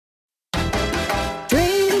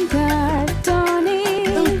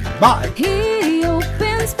Bye. He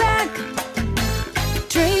opens back.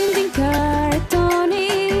 Trading card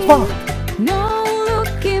Tony. Fuck. No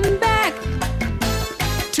looking back.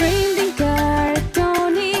 Trading card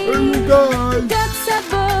Tony. Hey guys. That's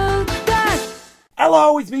about that.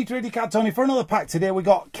 Hello, it's me, Trading Card Tony, for another pack. Today we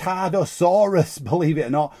got Card-O-Saurus, believe it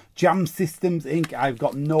or not. Jam Systems Inc. I've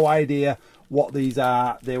got no idea what these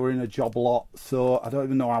are. They were in a job lot, so I don't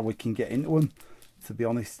even know how we can get into them, to be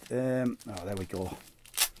honest. Oh, there we go.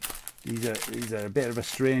 These are a bit of a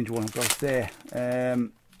strange one, I've got to say.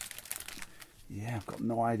 Yeah, I've got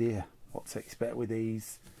no idea what to expect with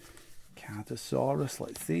these Card-O-Saurus.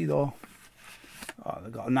 Let's see though. Oh,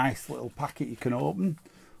 they've got a nice little packet you can open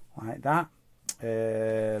like that.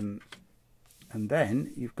 And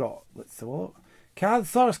then you've got, let's have a look,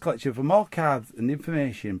 Card-O-Saurus collection. For more cards and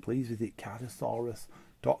information, please visit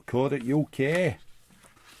cardosaurus.co.uk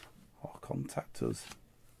or contact us.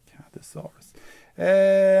 Card-O-Saurus.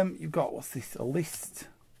 You've got, what's this, a list?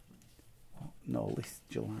 Oh, no, list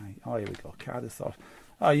July. Oh, here we go, Card-O-Saurus.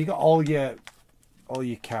 Oh, you got all your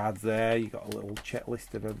cards there. You got a little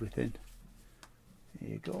checklist of everything.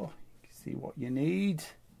 There you go. You can see what you need.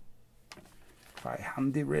 Quite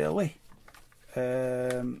handy, really.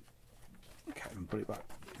 Can't even put it back.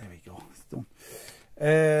 There we go. It's done.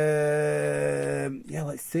 Yeah,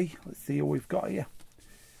 let's see who we've got here.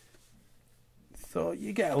 So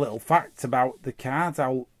you get a little fact about the cards,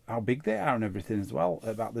 how big they are and everything as well,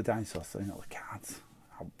 about the dinosaurs. So you know the cards,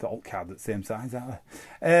 all cards at the same size, aren't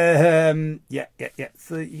they? Yeah.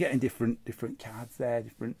 So you're getting different cards there,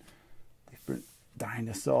 different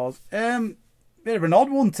dinosaurs. Bit of an odd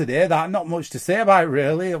one today, that, not much to say about it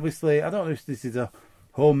really. Obviously, I don't know if this is a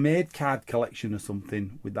homemade card collection or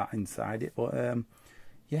something with that inside it, but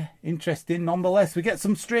yeah, interesting nonetheless. We get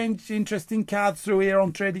some strange, interesting cards through here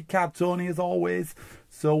on Trading Card Tony as always.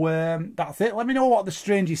 So that's it. Let me know what the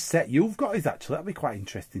strangest set you've got is actually. That'd be quite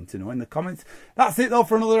interesting to know in the comments. That's it though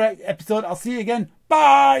for another episode. I'll see you again.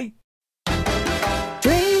 Bye!